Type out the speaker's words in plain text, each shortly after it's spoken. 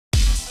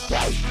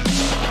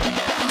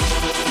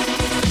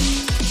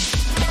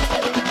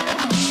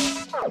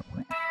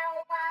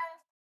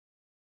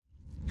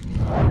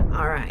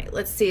All right,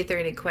 let's see if there are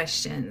any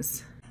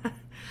questions.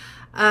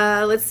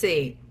 Let's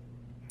see.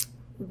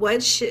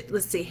 Let's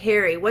see,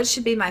 Harry, what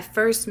should be my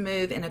first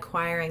move in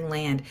acquiring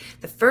land?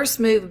 The first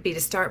move would be to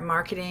start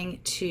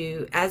marketing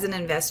as an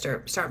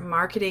investor, start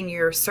marketing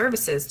your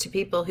services to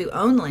people who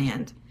own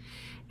land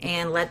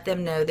and let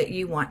them know that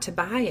you want to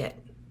buy it.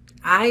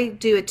 I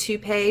do a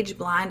 2-page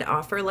blind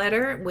offer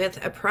letter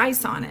with a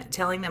price on it,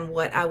 telling them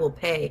what I will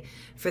pay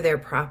for their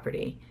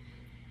property.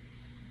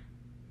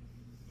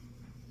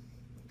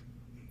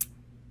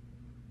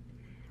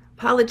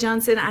 Paula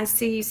Johnson, I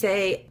see you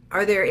say,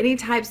 are there any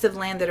types of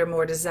land that are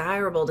more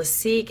desirable to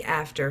seek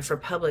after for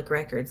public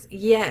records?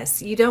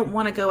 Yes, you don't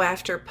want to go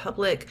after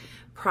public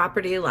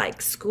property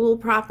like school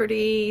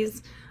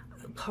properties,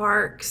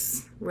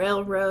 parks,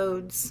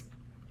 railroads.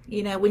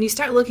 You know, when you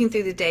start looking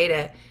through the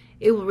data,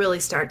 it will really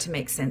start to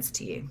make sense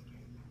to you.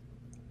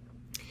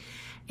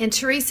 And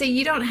Teresa,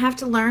 you don't have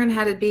to learn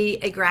how to be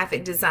a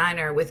graphic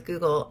designer with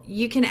Google.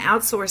 You can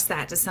outsource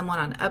that to someone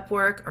on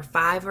Upwork or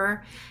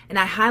Fiverr. And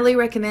I highly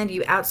recommend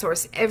you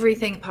outsource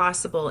everything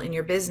possible in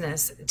your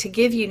business to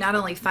give you not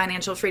only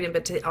financial freedom,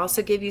 but to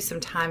also give you some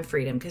time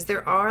freedom, because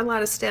there are a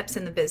lot of steps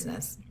in the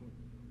business.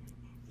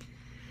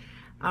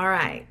 All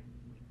right.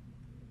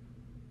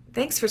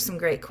 Thanks for some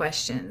great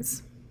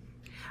questions.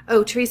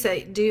 Oh,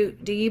 Teresa, do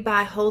you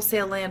buy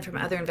wholesale land from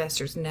other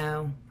investors?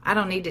 No, I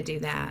don't need to do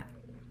that.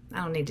 I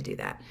don't need to do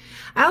that.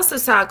 I also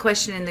saw a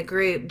question in the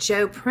group.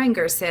 Joe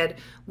Pringer said,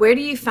 where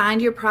do you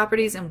find your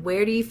properties and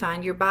where do you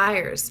find your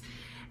buyers?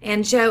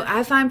 And Joe,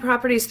 I find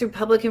properties through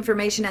public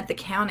information at the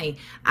county.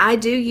 I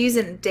do use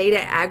a data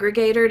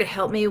aggregator to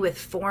help me with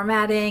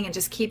formatting and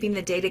just keeping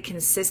the data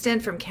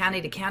consistent from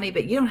county to county,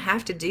 but you don't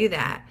have to do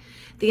that.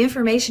 The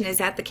information is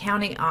at the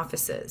county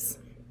offices.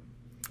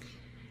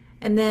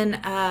 And then,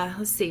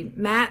 let's see,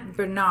 Matt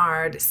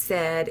Bernard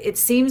said, it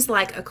seems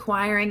like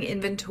acquiring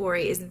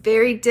inventory is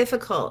very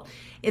difficult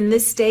in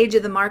this stage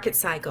of the market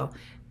cycle.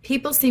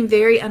 People seem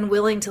very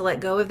unwilling to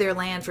let go of their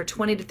land for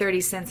 20 to 30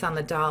 cents on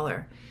the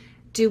dollar.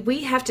 Do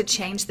we have to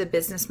change the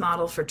business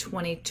model for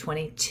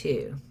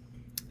 2022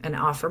 and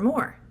offer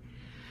more?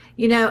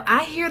 You know,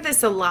 I hear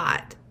this a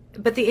lot,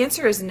 but the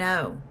answer is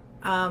no.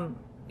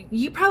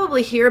 You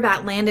probably hear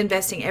about land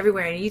investing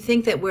everywhere and you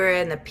think that we're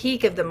in the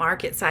peak of the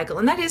market cycle,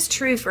 and that is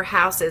true for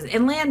houses,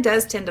 and land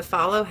does tend to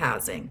follow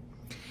housing.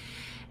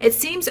 It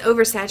seems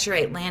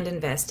oversaturate land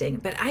investing,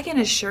 but I can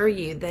assure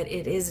you that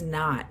it is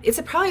not.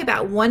 It's probably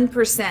about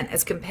 1%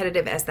 as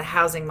competitive as the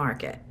housing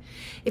market.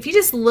 If you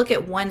just look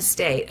at one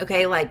state,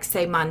 okay, like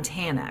say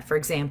Montana, for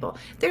example,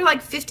 there are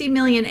like 50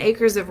 million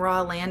acres of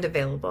raw land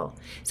available.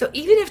 So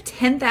even if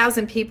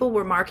 10,000 people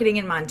were marketing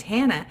in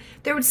Montana,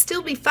 there would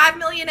still be 5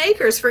 million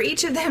acres for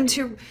each of them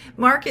to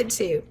market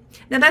to.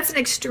 Now that's an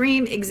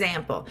extreme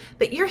example,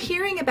 but you're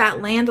hearing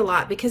about land a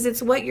lot because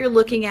it's what you're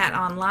looking at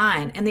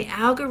online, and the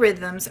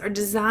algorithms are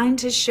designed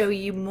to show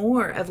you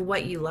more of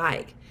what you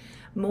like,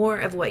 more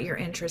of what you're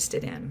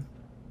interested in.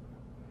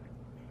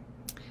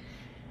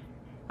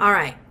 All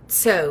right.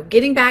 So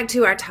getting back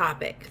to our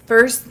topic,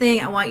 first thing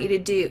I want you to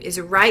do is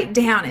write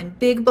down in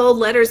big bold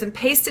letters and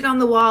paste it on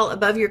the wall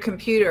above your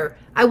computer.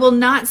 I will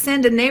not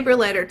send a neighbor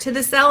letter to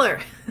the seller.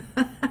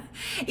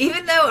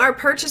 Even though our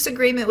purchase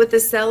agreement with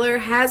the seller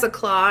has a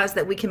clause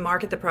that we can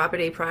market the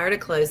property prior to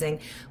closing,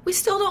 we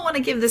still don't want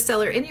to give the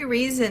seller any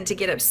reason to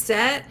get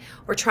upset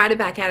or try to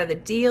back out of the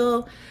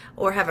deal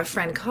or have a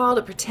friend call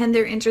to pretend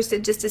they're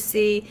interested just to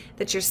see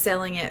that you're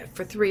selling it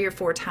for 3 or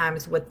 4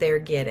 times what they're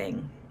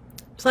getting.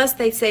 Plus,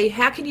 they say,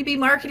 how can you be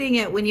marketing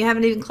it when you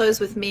haven't even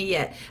closed with me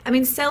yet? I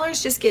mean,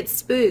 sellers just get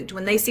spooked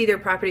when they see their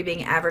property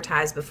being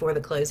advertised before the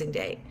closing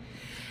date.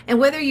 And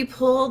whether you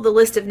pull the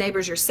list of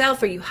neighbors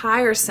yourself or you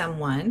hire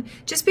someone,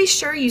 just be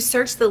sure you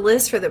search the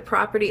list for the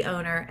property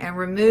owner and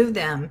remove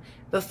them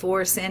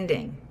before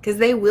sending, because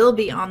they will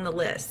be on the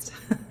list.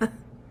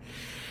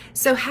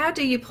 So how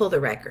do you pull the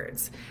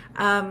records?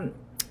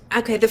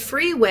 Okay, the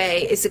free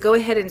way is to go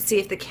ahead and see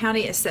if the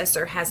county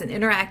assessor has an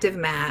interactive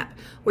map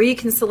where you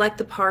can select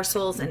the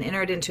parcels and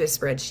enter it into a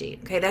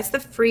spreadsheet. Okay, that's the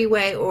free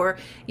way, or,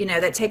 you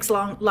know, that takes a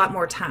lot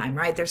more time,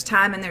 right? There's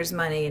time and there's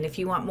money, and if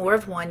you want more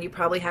of one, you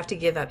probably have to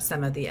give up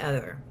some of the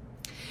other.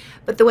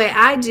 But the way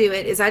I do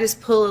it is I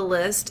just pull a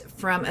list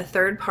from a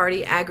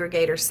third-party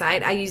aggregator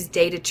site. I use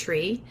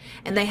DataTree,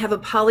 and they have a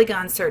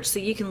polygon search, so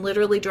you can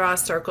literally draw a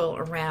circle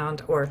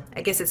around, or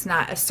I guess it's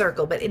not a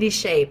circle, but any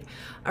shape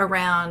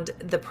around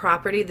the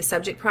property, the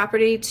subject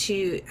property,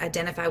 to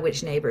identify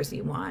which neighbors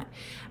you want.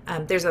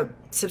 There's a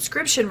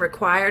subscription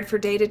required for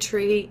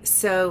DataTree,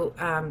 so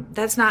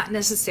that's not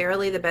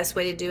necessarily the best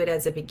way to do it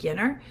as a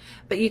beginner,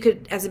 but you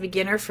could, as a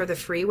beginner for the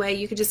free way,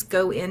 you could just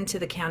go into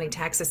the county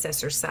tax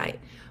assessor site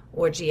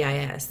or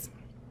GIS.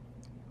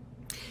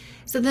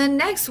 So then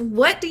next,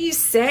 what do you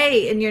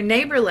say in your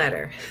neighbor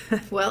letter?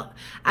 Well,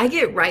 I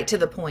get right to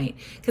the point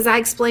because I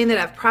explain that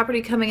I have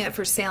property coming up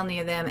for sale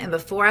near them, and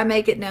before I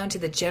make it known to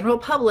the general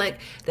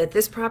public that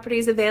this property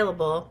is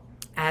available,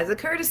 as a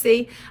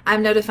courtesy,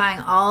 I'm notifying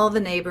all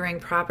the neighboring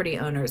property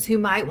owners who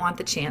might want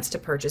the chance to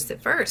purchase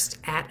it first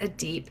at a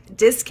deep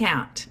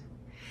discount.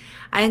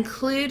 I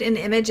include an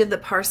image of the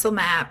parcel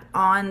map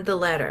on the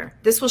letter.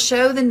 This will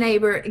show the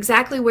neighbor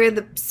exactly where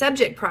the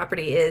subject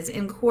property is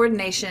in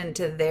coordination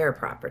to their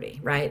property,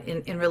 right,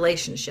 in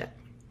relationship.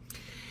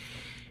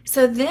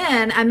 So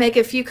then I make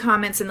a few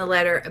comments in the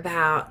letter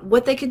about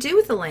what they could do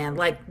with the land,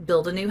 like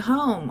build a new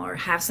home or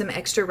have some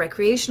extra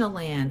recreational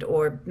land,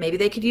 or maybe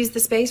they could use the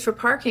space for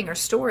parking or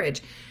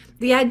storage.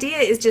 The idea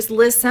is just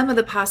list some of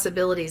the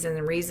possibilities and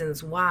the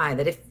reasons why,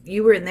 that if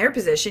you were in their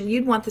position,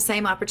 you'd want the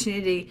same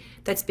opportunity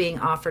that's being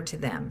offered to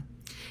them.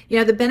 You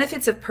know, the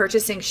benefits of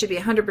purchasing should be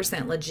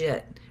 100%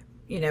 legit,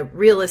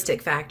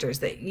 realistic factors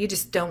that you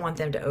just don't want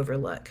them to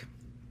overlook.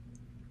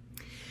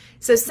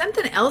 So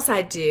something else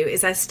I do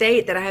is I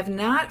state that I have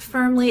not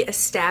firmly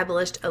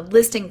established a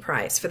listing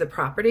price for the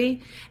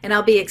property, and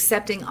I'll be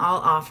accepting all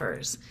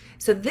offers.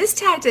 So this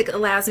tactic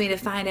allows me to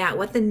find out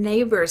what the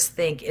neighbors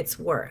think it's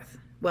worth.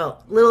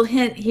 Well, little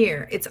hint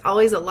here, it's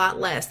always a lot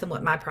less than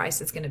what my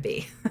price is going to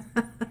be.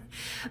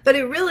 But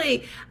it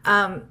really,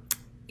 I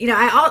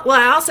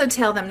also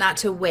tell them not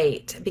to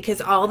wait because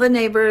all the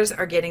neighbors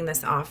are getting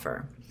this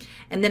offer.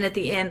 And then at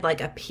the end, like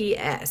a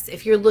PS,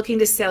 if you're looking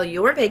to sell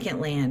your vacant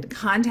land,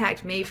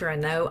 contact me for a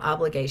no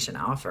obligation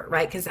offer,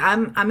 right? Because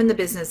I'm in the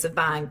business of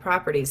buying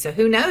properties. So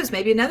who knows,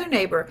 maybe another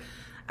neighbor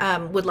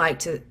would like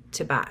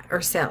to buy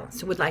or sell,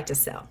 so would like to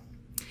sell.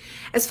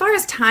 As far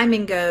as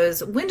timing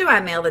goes, when do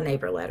I mail the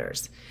neighbor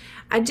letters?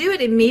 I do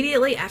it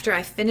immediately after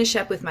I finish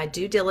up with my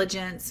due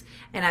diligence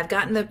and I've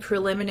gotten the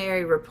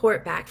preliminary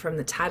report back from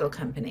the title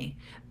company,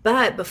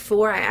 but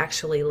before I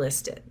actually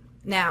list it.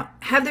 Now,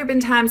 have there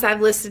been times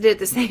I've listed it at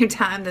the same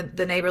time that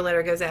the neighbor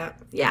letter goes out?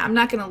 Yeah, I'm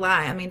not going to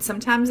lie. I mean,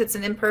 sometimes it's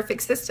an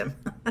imperfect system.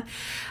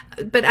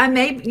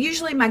 But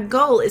usually my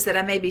goal is that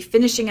I may be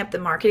finishing up the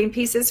marketing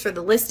pieces for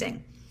the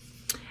listing.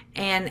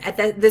 And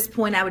at this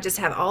point, I would just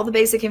have all the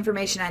basic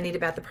information I need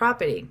about the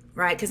property,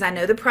 right? Because I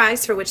know the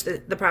price for which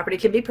the property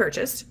can be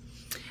purchased.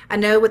 I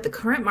know what the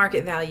current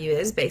market value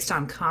is based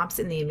on comps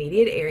in the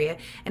immediate area,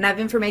 and I have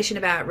information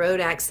about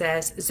road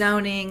access,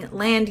 zoning,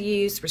 land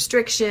use,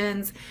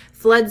 restrictions,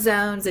 flood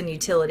zones, and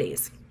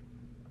utilities.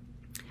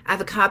 I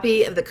have a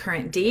copy of the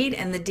current deed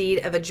and the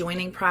deed of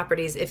adjoining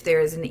properties if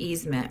there is an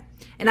easement.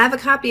 And I have a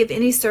copy of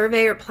any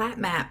survey or plat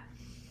map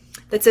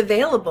that's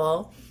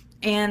available,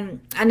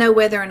 and I know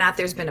whether or not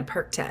there's been a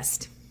perk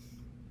test.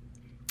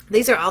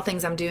 These are all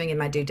things I'm doing in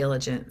my due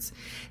diligence.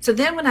 So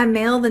then when I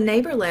mail the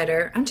neighbor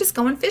letter, I'm just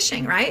going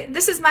fishing, right?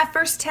 This is my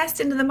first test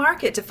into the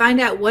market to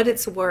find out what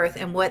it's worth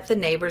and what the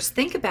neighbors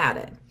think about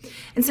it.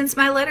 And since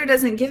my letter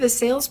doesn't give a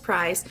sales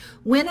price,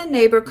 when a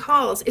neighbor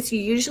calls, it's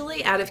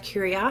usually out of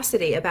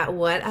curiosity about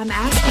what I'm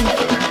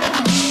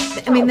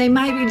asking for. I mean, they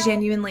might be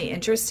genuinely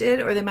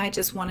interested, or they might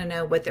just want to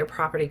know what their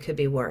property could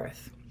be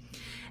worth.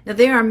 Now,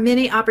 there are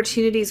many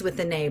opportunities with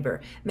the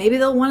neighbor. Maybe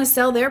they'll want to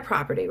sell their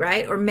property,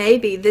 right? Or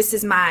maybe this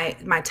is my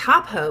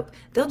top hope.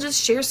 They'll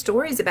just share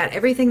stories about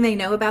everything they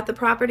know about the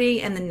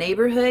property and the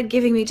neighborhood,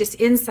 giving me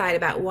just insight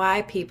about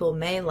why people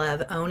may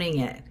love owning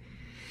it.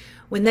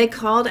 When they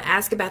call to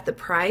ask about the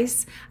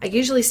price, I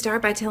usually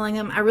start by telling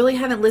them I really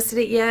haven't listed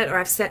it yet, or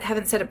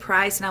haven't set a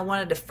price, and I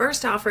wanted to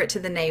first offer it to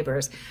the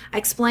neighbors. I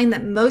explain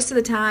that most of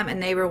the time a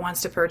neighbor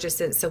wants to purchase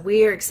it, so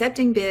we are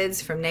accepting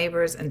bids from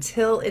neighbors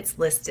until it's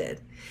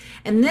listed.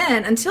 And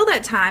then, until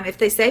that time, if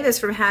they save us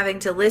from having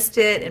to list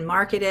it and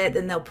market it,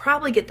 then they'll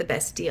probably get the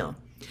best deal.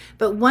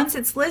 But once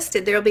it's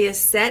listed, there'll be a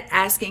set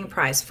asking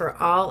price for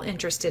all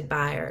interested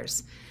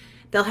buyers.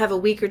 They'll have a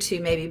week or two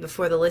maybe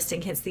before the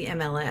listing hits the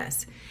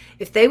MLS.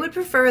 If they would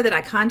prefer that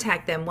I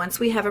contact them once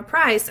we have a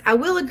price, I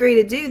will agree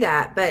to do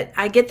that, but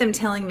I get them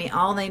telling me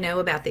all they know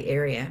about the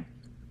area.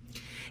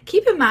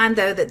 Keep in mind,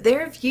 though, that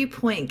their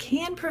viewpoint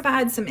can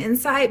provide some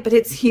insight, but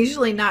it's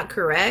usually not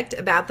correct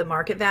about the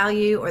market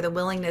value or the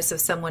willingness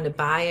of someone to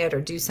buy it or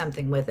do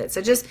something with it.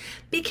 So just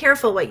be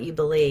careful what you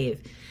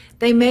believe.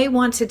 They may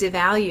want to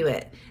devalue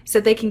it so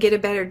they can get a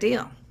better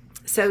deal.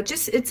 So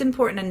it's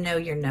important to know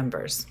your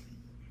numbers.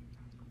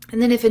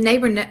 And then if a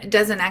neighbor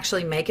doesn't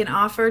actually make an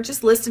offer,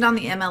 just list it on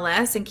the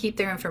MLS and keep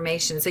their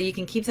information so you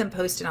can keep them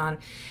posted on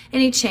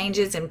any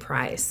changes in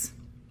price.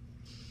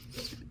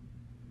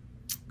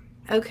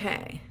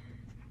 Okay.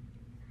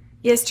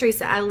 Yes,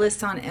 Teresa, I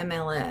list on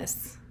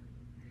MLS.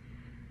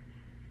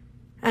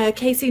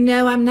 Casey,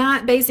 no, I'm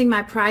not basing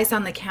my price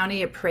on the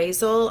county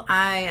appraisal.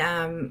 I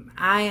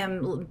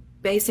am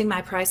basing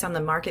my price on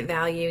the market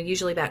value,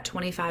 usually about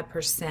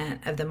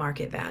 25% of the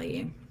market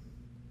value.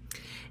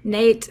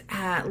 Nate,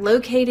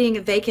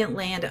 locating vacant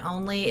land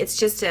only, it's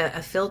just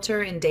a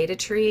filter in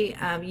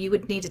DataTree. You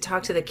would need to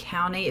talk to the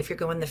county if you're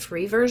going the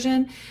free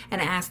version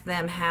and ask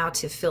them how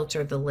to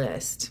filter the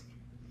list.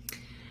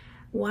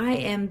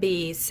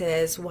 YMB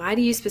says, why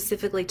do you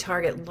specifically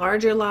target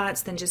larger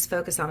lots than just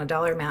focus on a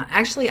dollar amount?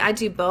 Actually, I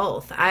do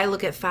both. I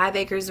look at 5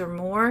 acres or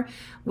more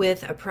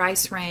with a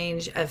price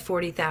range of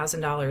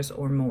 $40,000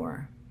 or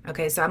more.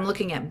 Okay, so I'm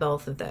looking at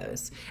both of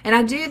those. And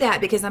I do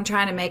that because I'm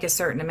trying to make a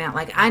certain amount.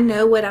 Like I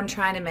know what I'm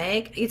trying to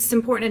make. It's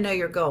important to know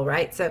your goal,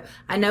 right? So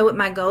I know what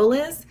my goal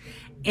is.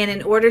 And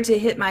in order to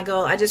hit my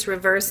goal, I just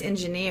reverse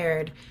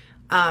engineered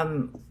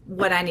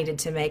what I needed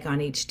to make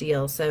on each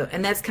deal. So,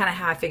 and that's kind of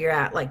how I figure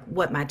out like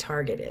what my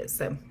target is.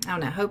 So I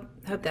don't know, hope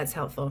that's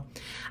helpful.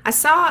 I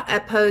saw a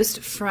post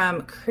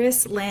from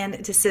Chris Land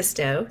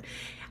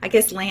I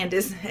guess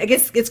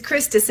it's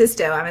Chris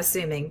DeSisto, I'm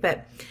assuming,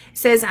 but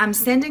says, I'm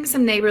sending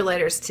some neighbor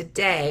letters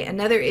today.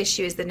 Another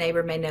issue is the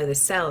neighbor may know the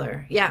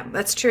seller. Yeah,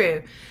 that's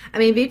true. I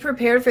mean, be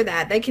prepared for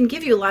that. They can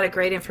give you a lot of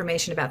great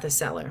information about the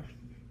seller.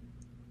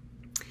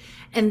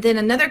 And then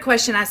another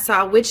question I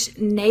saw, which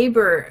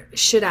neighbor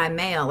should I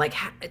mail?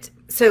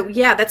 So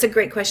yeah, that's a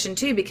great question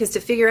too, because to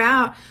figure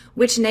out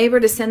which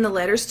neighbor to send the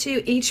letters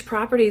to, each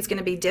property is going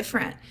to be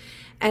different.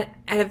 At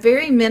a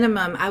very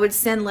minimum, I would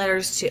send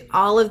letters to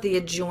all of the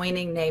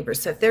adjoining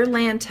neighbors. So if their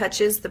land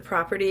touches the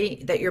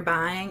property that you're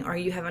buying or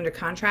you have under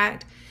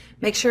contract,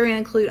 make sure you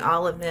include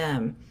all of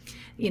them.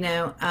 You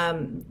know,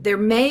 there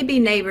may be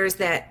neighbors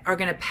that are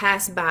going to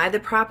pass by the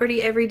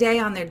property every day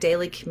on their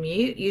daily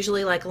commute,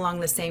 usually like along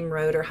the same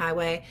road or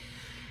highway.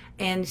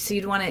 And so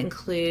you'd want to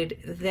include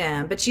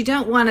them, but you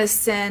don't want to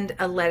send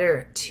a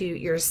letter to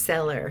your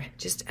seller.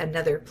 Just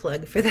another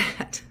plug for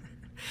that.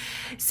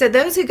 So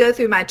those who go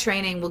through my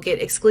training will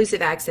get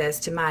exclusive access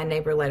to my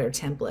neighbor letter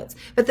templates.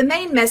 But the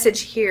main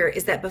message here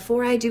is that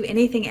before I do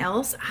anything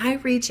else, I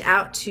reach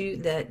out to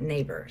the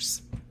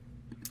neighbors.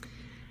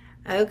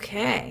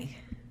 Okay.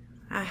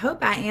 I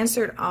hope I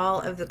answered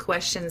all of the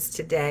questions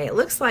today. It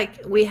looks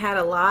like we had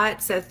a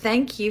lot, so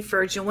thank you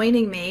for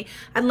joining me.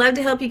 I'd love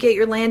to help you get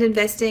your land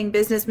investing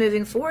business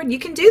moving forward. You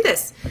can do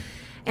this,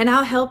 and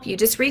I'll help you.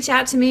 Just reach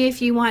out to me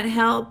if you want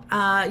help.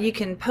 You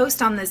can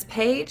post on this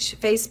page,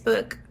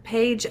 Facebook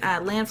page,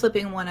 Land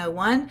Flipping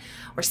 101,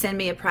 or send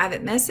me a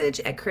private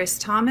message at Chris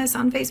Thomas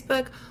on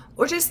Facebook,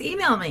 or just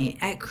email me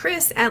at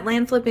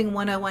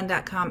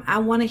chris@landflipping101.com. I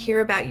want to hear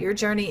about your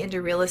journey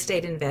into real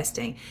estate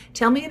investing.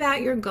 Tell me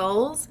about your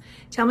goals.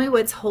 Tell me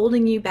what's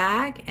holding you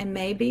back, and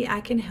maybe I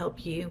can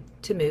help you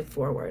to move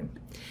forward.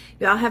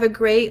 You all have a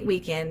great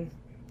weekend.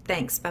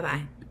 Thanks.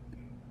 Bye-bye.